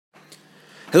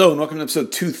Hello and welcome to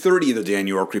episode 230 of the Dan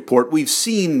York Report. We've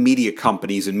seen media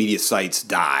companies and media sites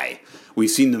die. We've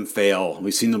seen them fail.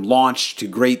 We've seen them launch to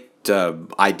great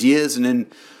ideas and then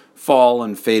fall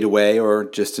and fade away, or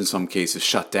just in some cases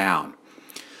shut down.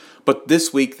 But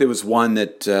this week there was one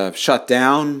that shut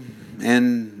down,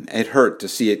 and it hurt to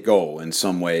see it go in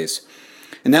some ways.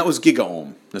 And that was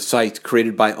GigaOm, the site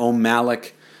created by Om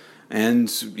Malik,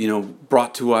 and,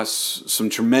 brought to us some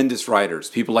tremendous writers,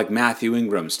 people like Matthew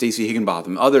Ingram, Stacey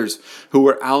Higginbotham, others who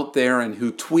were out there and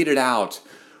who tweeted out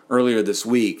earlier this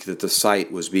week that the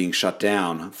site was being shut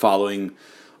down following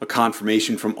a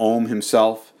confirmation from Om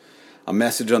himself, a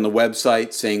message on the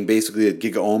website saying basically that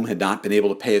GigaOm had not been able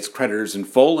to pay its creditors in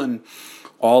full and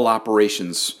all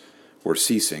operations were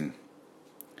ceasing.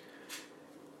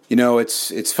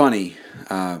 It's funny.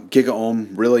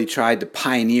 GigaOm really tried to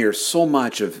pioneer so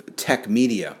much of tech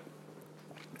media.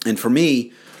 And for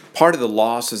me, part of the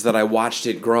loss is that I watched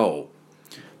it grow.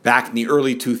 Back in the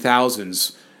early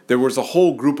 2000s, there was a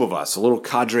whole group of us, a little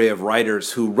cadre of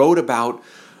writers who wrote about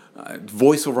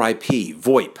voice over IP,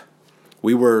 VoIP.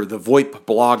 We were the VoIP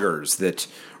bloggers that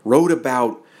wrote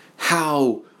about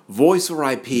how voice over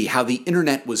IP, how the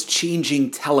internet was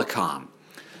changing telecom,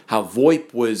 how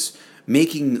VoIP was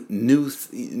making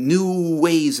new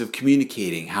ways of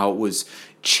communicating, how it was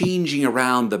changing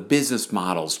around the business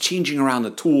models, changing around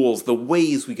the tools, the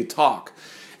ways we could talk.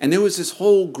 And there was this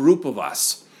whole group of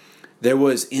us. There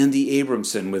was Andy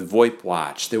Abramson with VoIP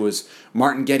Watch. There was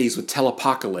Martin Geddes with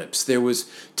Telepocalypse. There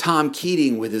was Tom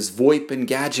Keating with his VoIP and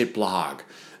Gadget blog.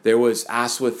 There was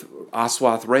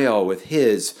Aswath Rao with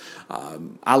his,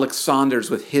 Alex Saunders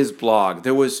with his blog.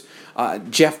 There was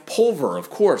Jeff Pulver, of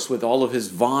course, with all of his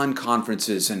Vaughn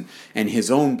conferences and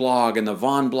his own blog and the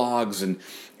Vaughn blogs and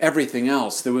everything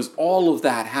else. There was all of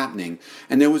that happening.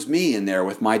 And there was me in there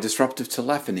with my disruptive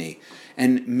telephony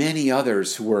and many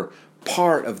others who were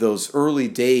part of those early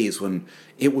days when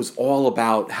it was all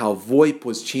about how VoIP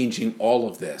was changing all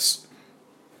of this.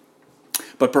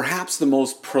 But perhaps the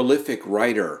most prolific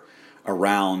writer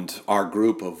around our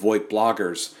group of VoIP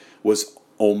bloggers was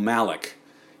Om Malik.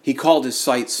 He called his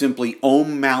site simply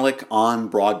Om Malik on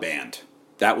Broadband.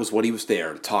 That was what he was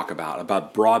there to talk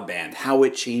about broadband, how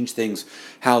it changed things,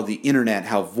 how the internet,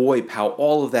 how VoIP, how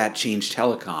all of that changed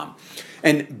telecom.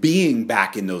 And being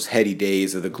back in those heady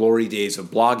days of the glory days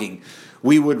of blogging,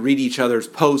 we would read each other's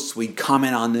posts, we'd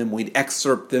comment on them, we'd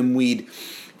excerpt them, we'd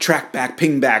track back,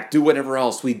 ping back, do whatever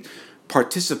else. We'd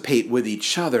participate with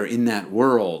each other in that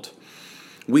world.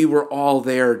 We were all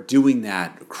there doing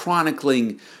that,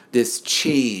 chronicling this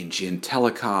change in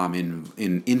telecom,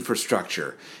 in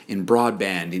infrastructure, in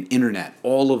broadband, in internet,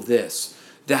 all of this.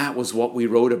 That was what we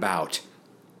wrote about.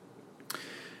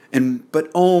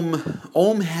 But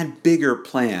Om had bigger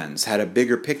plans, had a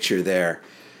bigger picture there.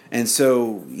 And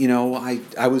so,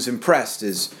 I was impressed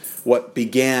as what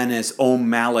began as Om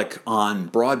Malik on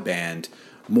broadband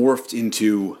morphed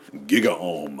into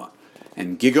GigaOm.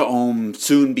 And GigaOm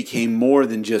soon became more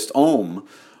than just Om,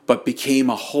 but became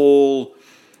a whole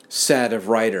set of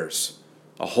writers,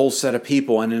 a whole set of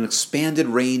people, and an expanded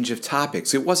range of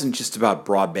topics. It wasn't just about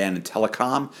broadband and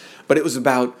telecom, but it was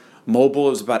about mobile,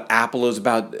 it was about Apple, it was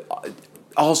about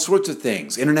all sorts of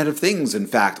things, Internet of Things, in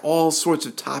fact, all sorts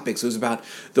of topics. It was about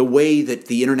the way that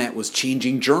the internet was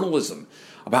changing journalism,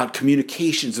 about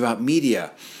communications, about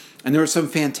media. And there were some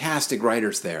fantastic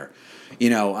writers there,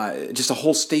 just a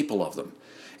whole staple of them.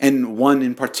 And one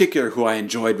in particular who I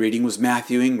enjoyed reading was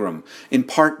Matthew Ingram, in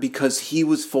part because he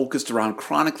was focused around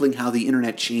chronicling how the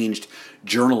internet changed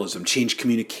journalism, changed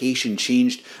communication,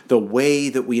 changed the way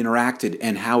that we interacted,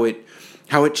 and how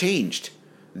it changed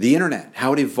the internet,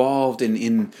 how it evolved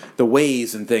in the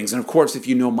ways and things. And of course, if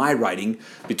you know my writing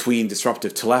between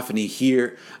Disruptive Telephony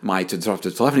here, my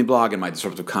Disruptive Telephony blog, and my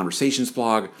Disruptive Conversations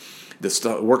blog,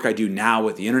 the work I do now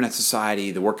with the Internet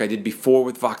Society, the work I did before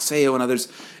with Voxeo and others,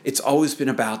 it's always been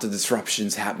about the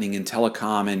disruptions happening in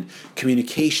telecom and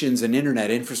communications and internet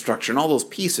infrastructure and all those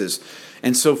pieces.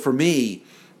 And so for me,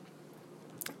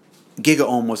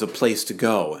 GigaOm was a place to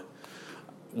go.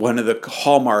 One of the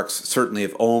hallmarks, certainly,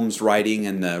 of Om's writing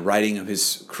and the writing of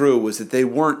his crew was that they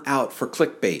weren't out for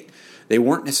clickbait. They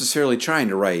weren't necessarily trying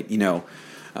to write,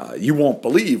 you won't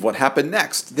believe what happened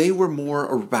next. They were more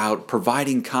about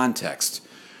providing context,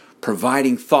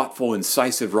 providing thoughtful,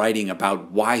 incisive writing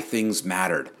about why things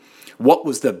mattered. What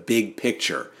was the big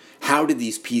picture? How did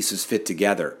these pieces fit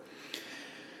together?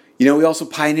 We also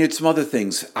pioneered some other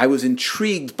things. I was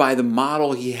intrigued by the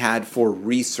model he had for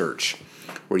research,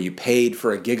 where you paid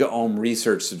for a GigaOm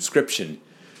research subscription.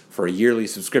 For a yearly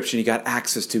subscription, you got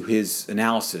access to his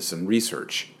analysis and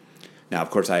research. Now, of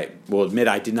course, I will admit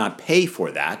I did not pay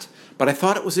for that, But I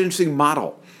thought it was an interesting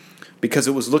model because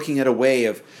it was looking at a way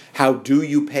of how do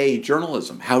you pay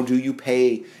journalism? How do you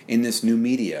pay in this new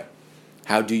media?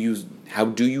 How do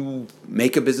you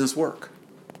make a business work?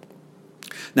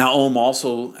 Now, Ohm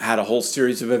also had a whole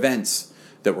series of events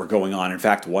that were going on. In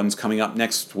fact, one's coming up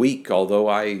next week, although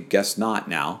I guess not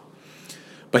now.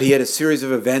 But he had a series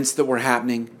of events that were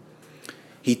happening.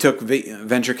 He took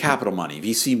venture capital money,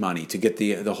 VC money, to get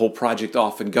the whole project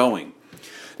off and going.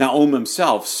 Now, Ohm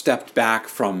himself stepped back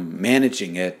from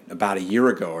managing it about a year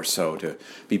ago or so to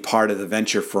be part of the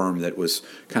venture firm that was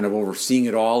kind of overseeing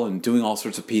it all and doing all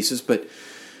sorts of pieces. But,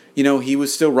 he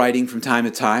was still writing from time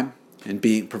to time and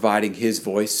providing his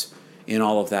voice in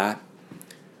all of that.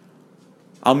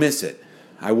 I'll miss it.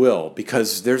 I will,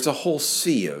 because there's a whole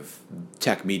sea of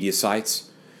tech media sites,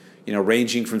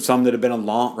 ranging from some that have been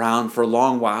around for a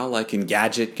long while, like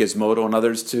Engadget, Gizmodo, and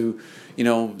others, to,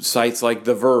 sites like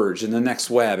The Verge and The Next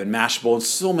Web and Mashable and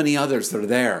so many others that are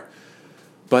there.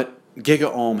 But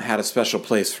GigaOm had a special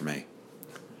place for me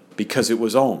because it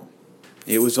was Ohm.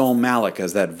 It was Ohm Malik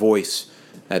as that voice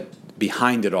that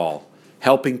behind it all,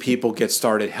 helping people get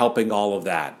started, helping all of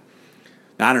that.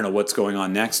 Now, I don't know what's going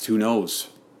on next. Who knows?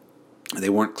 They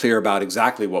weren't clear about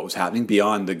exactly what was happening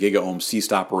beyond the GigaOm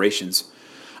ceased operations.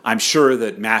 I'm sure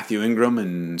that Matthew Ingram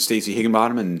and Stacey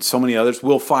Higginbottom and so many others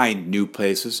will find new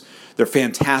places. They're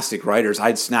fantastic writers.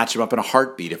 I'd snatch them up in a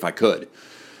heartbeat if I could.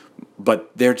 But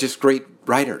they're just great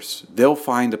writers. They'll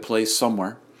find a place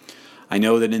somewhere. I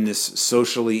know that in this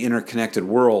socially interconnected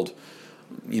world,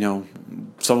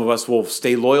 some of us will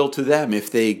stay loyal to them if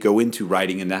they go into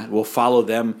writing in that. We'll follow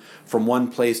them from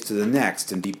one place to the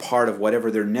next and be part of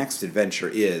whatever their next adventure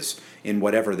is in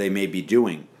whatever they may be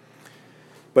doing.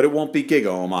 But it won't be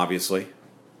GigaOm, obviously.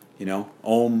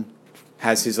 Ohm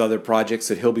has his other projects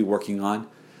that he'll be working on.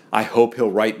 I hope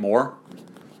he'll write more.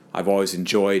 I've always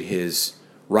enjoyed his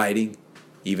writing,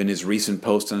 even his recent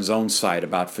post on his own site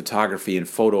about photography and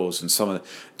photos and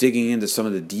digging into some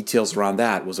of the details around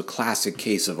that was a classic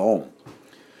case of Ohm.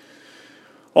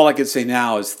 All I can say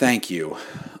now is thank you,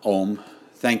 Ohm.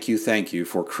 Thank you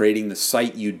for creating the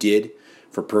site you did,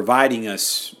 for providing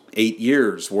us 8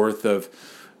 years worth of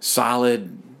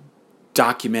solid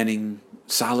documenting,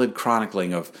 solid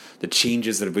chronicling of the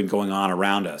changes that have been going on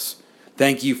around us.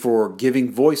 Thank you for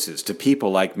giving voices to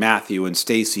people like Matthew and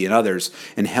Stacey and others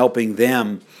and helping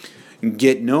them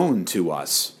get known to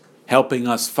us, helping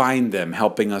us find them,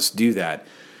 helping us do that,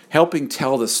 helping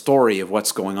tell the story of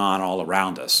what's going on all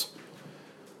around us.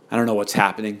 I don't know what's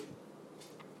happening.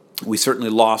 We certainly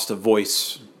lost a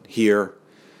voice here.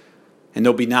 And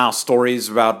there'll be now stories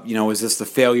about, is this the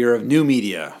failure of new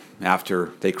media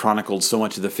after they chronicled so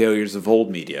much of the failures of old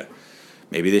media?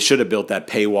 Maybe they should have built that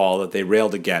paywall that they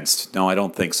railed against. No, I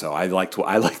don't think so. I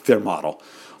like their model,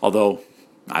 although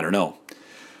I don't know.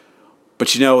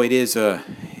 But it's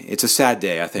a sad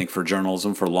day, I think, for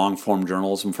journalism, for long-form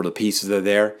journalism, for the pieces that are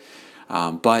there.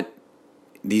 But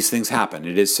these things happen.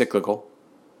 It is cyclical.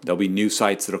 There'll be new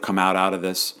sites that'll come out of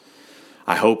this.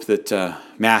 I hope that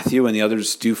Matthew and the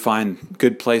others do find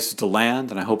good places to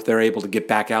land, and I hope they're able to get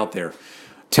back out there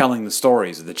telling the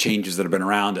stories of the changes that have been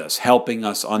around us, helping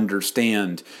us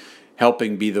understand,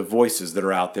 helping be the voices that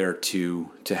are out there to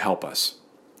help us.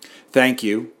 Thank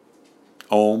you,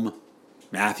 Ohm,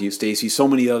 Matthew, Stacey, so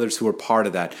many others who are part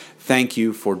of that. Thank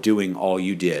you for doing all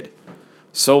you did.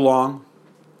 So long.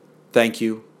 Thank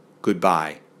you.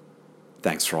 Goodbye.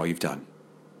 Thanks for all you've done.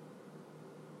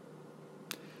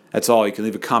 That's all. You can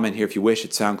leave a comment here if you wish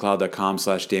at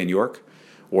soundcloud.com/Dan York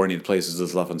or any of the places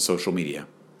that's left on social media.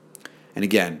 And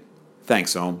again,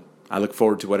 thanks, Ohm. I look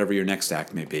forward to whatever your next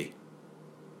act may be.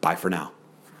 Bye for now.